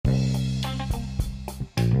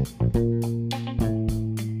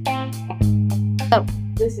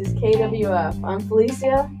This is KWF. I'm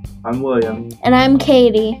Felicia. I'm William. And I'm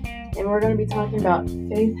Katie. And we're going to be talking about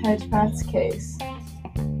Faith Hedgepeth's case.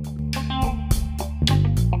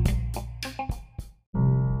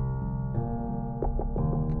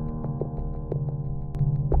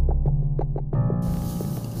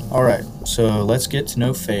 Alright, so let's get to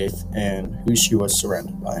know Faith and who she was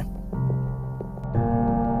surrounded by.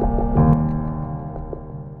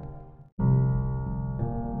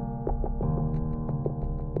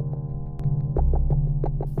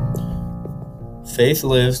 Faith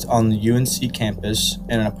lived on the UNC campus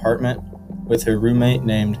in an apartment with her roommate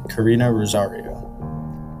named Karina Rosario,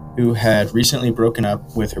 who had recently broken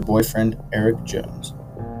up with her boyfriend Eric Jones.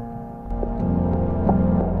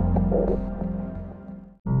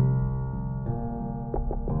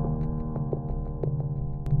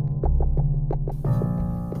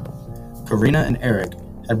 Karina and Eric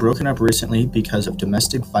had broken up recently because of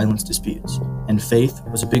domestic violence disputes, and Faith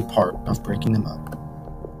was a big part of breaking them up.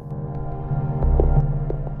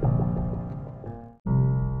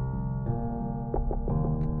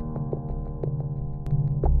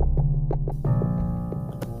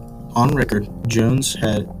 On record, Jones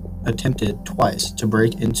had attempted twice to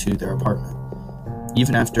break into their apartment,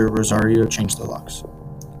 even after Rosario changed the locks.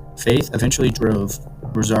 Faith eventually drove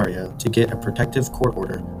Rosario to get a protective court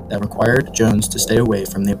order that required Jones to stay away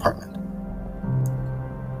from the apartment.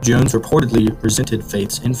 Jones reportedly resented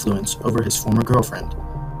Faith's influence over his former girlfriend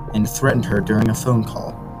and threatened her during a phone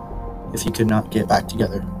call if he could not get back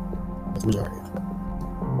together with Rosario.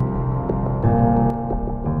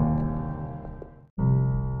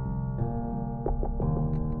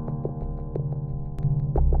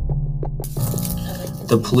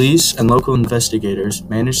 The police and local investigators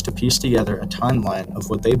managed to piece together a timeline of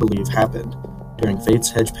what they believe happened during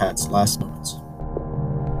Faith Hedgepeth's last moments.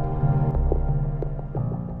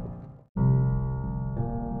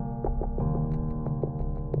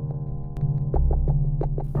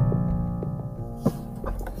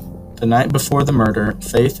 The night before the murder,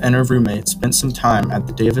 Faith and her roommate spent some time at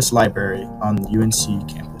the Davis Library on the UNC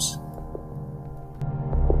campus.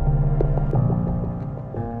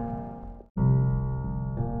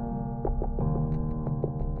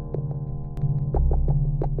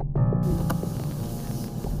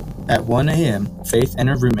 At 1 a.m., Faith and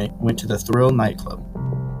her roommate went to the Thrill nightclub.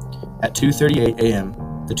 At 2:38 a.m.,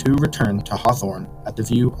 the two returned to Hawthorne at the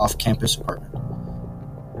View off-campus apartment.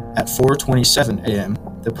 At 4:27 a.m.,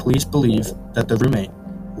 the police believe that the roommate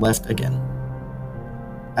left again.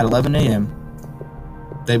 At 11 a.m.,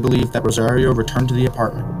 they believe that Rosario returned to the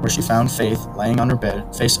apartment, where she found Faith laying on her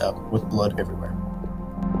bed, face up, with blood everywhere.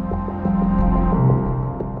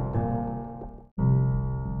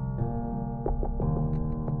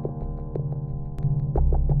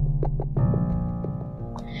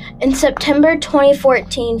 In September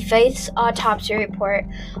 2014, Faith's autopsy report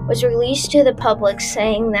was released to the public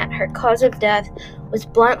saying that her cause of death was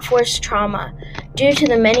blunt force trauma due to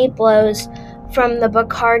the many blows from the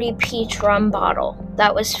Bacardi peach rum bottle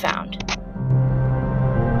that was found.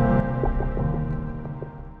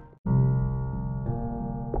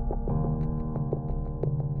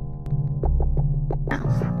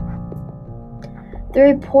 The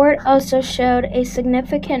report also showed a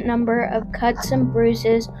significant number of cuts and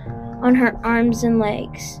bruises on her arms and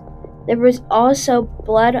legs. There was also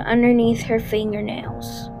blood underneath her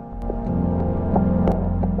fingernails.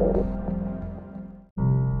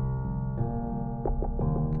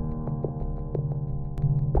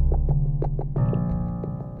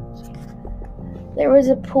 There was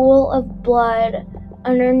a pool of blood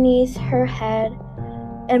underneath her head,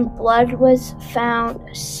 and blood was found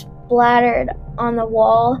splattered on the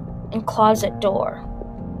wall and closet door.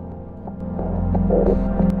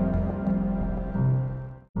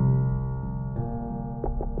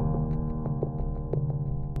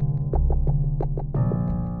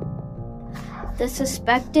 The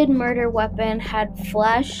suspected murder weapon had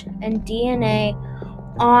flesh and DNA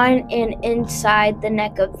on and inside the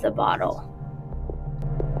neck of the bottle.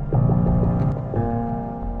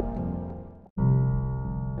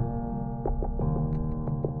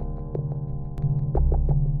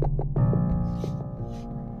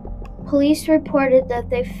 Police reported that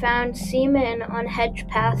they found semen on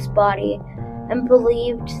Hedgepeth's body and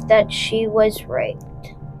believed that she was raped.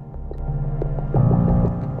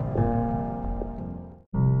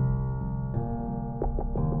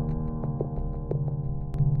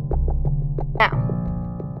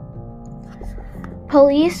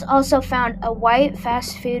 Police also found a white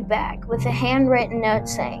fast food bag with a handwritten note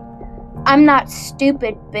saying, "I'm not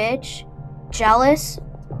stupid, bitch. Jealous?"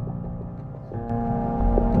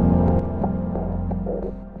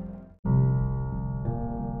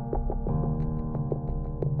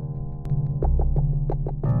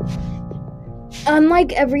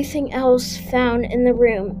 Unlike everything else found in the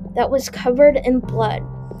room that was covered in blood,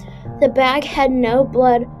 the bag had no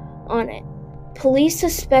blood on it. Police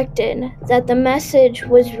suspected that the message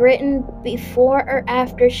was written before or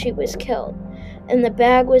after she was killed, and the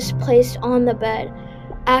bag was placed on the bed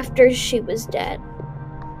after she was dead.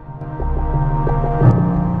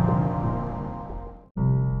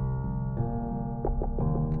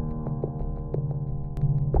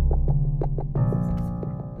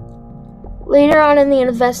 Later on in the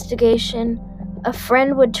investigation, a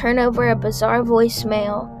friend would turn over a bizarre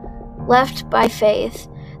voicemail left by Faith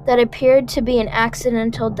that appeared to be an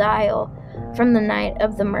accidental dial from the night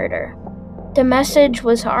of the murder. The message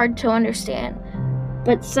was hard to understand,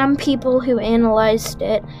 but some people who analyzed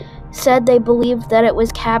it said they believed that it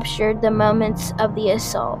was captured the moments of the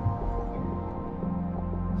assault.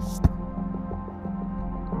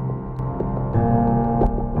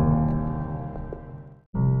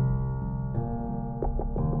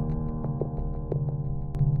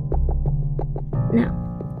 Now,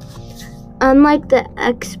 unlike the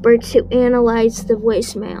experts who analyzed the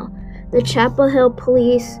voicemail, the Chapel Hill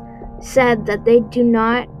police said that they do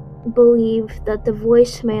not believe that the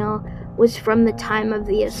voicemail was from the time of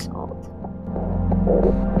the assault.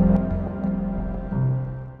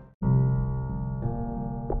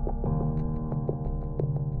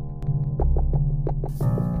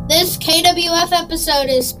 This KWF episode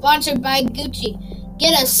is sponsored by Gucci.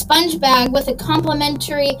 Get a sponge bag with a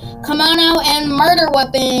complimentary kimono and murder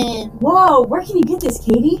weapon. Whoa, where can you get this,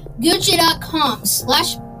 Katie?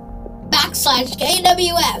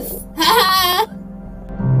 Gucci.com/KWF. Haha.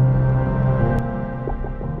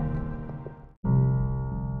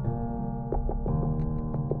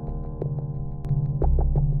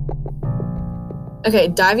 Okay,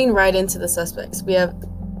 diving right into the suspects. We have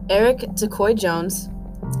Eric Decoy Jones,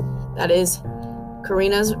 that is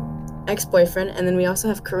Karina's ex-boyfriend, and then we also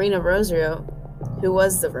have Karina Rosario, who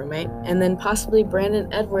was the roommate, and then possibly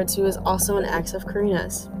Brandon Edwards, who is also an ex of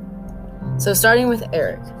Karina's. So starting with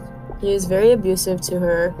Eric, he is very abusive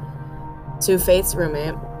to Faith's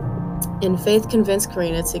roommate, and Faith convinced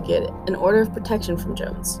Karina to get an order of protection from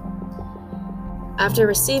Jones. After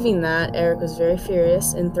receiving that, Eric was very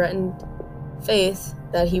furious and threatened Faith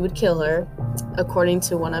that he would kill her, according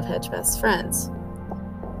to one of Hedgepeth's friends.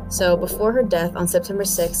 So before her death on September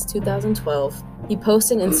 6, 2012, he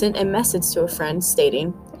posted and sent a message to a friend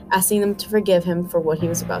stating, asking them to forgive him for what he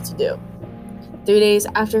was about to do. 3 days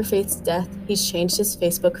after Faith's death, he's changed his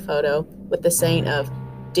Facebook photo with the saying of,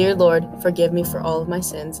 "Dear Lord, forgive me for all of my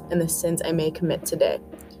sins and the sins I may commit today.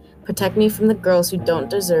 Protect me from the girls who don't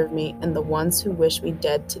deserve me and the ones who wish me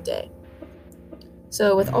dead today."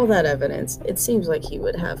 So with all that evidence, it seems like he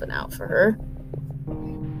would have an out for her.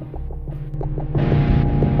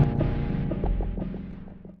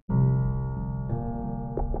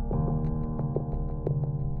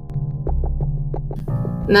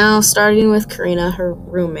 Now, starting with Karina, her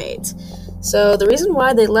roommate. So the reason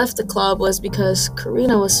why they left the club was because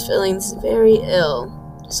Karina was feeling very ill.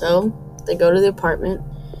 So they go to the apartment,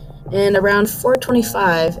 and around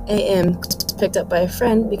 4:25 a.m. picked up by a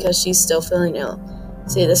friend because she's still feeling ill.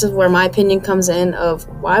 See, this is where my opinion comes in of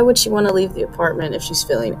why would she want to leave the apartment if she's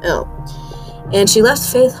feeling ill? And she left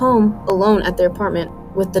Faith home alone at their apartment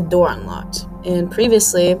with the door unlocked. And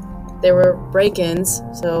previously, there were break-ins,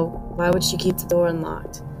 so why would she keep the door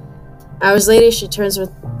unlocked? Hours later, she turns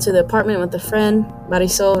to the apartment with a friend,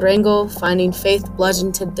 Marisol Rengel, finding Faith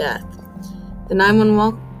bludgeoned to death. The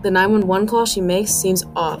 911 call she makes seems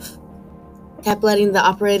off. Kept letting the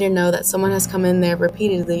operator know that someone has come in there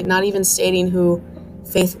repeatedly, not even stating who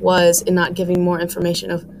Faith was and not giving more information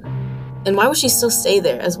of. And why would she still stay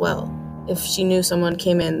there as well if she knew someone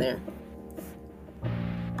came in there?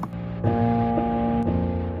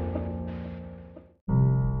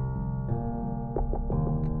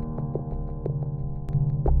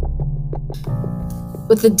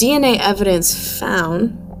 With the DNA evidence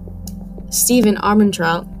found, Stephen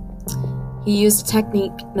Armentrout, he used a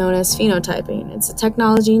technique known as phenotyping. It's a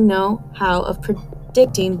technology know-how of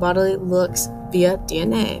predicting bodily looks via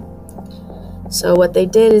DNA. So what they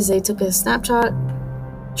did is they took a snapshot,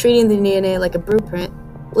 treating the DNA like a blueprint,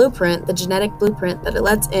 the genetic blueprint that it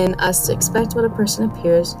lets in us to expect what a person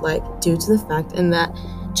appears like due to the fact in that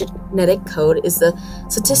genetic code is the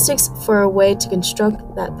statistics for a way to construct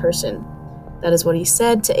that person. That is what he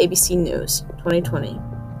said to ABC News 2020.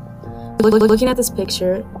 Looking at this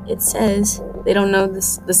picture, it says they don't know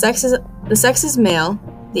this. The sex is male,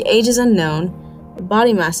 the age is unknown, the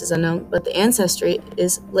body mass is unknown, but the ancestry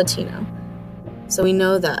is Latino. So we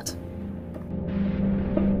know that.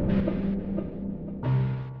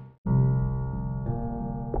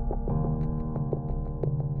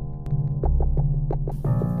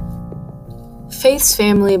 Faith's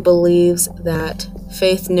family believes that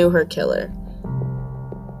Faith knew her killer.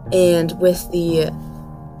 And with the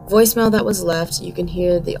voicemail that was left, you can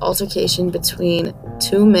hear the altercation between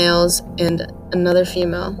two males and another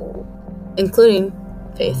female, including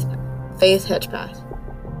Faith Hedgepeth.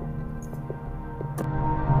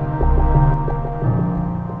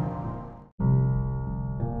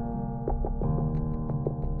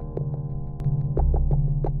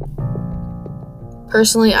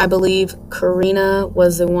 Personally, I believe Karina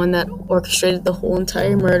was the one that orchestrated the whole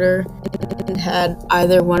entire murder and had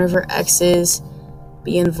either one of her exes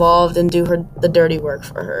be involved and do the dirty work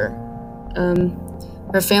for her.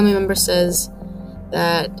 Her family member says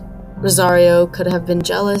that Rosario could have been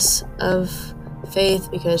jealous of Faith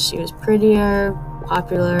because she was prettier,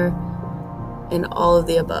 popular, and all of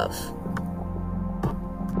the above.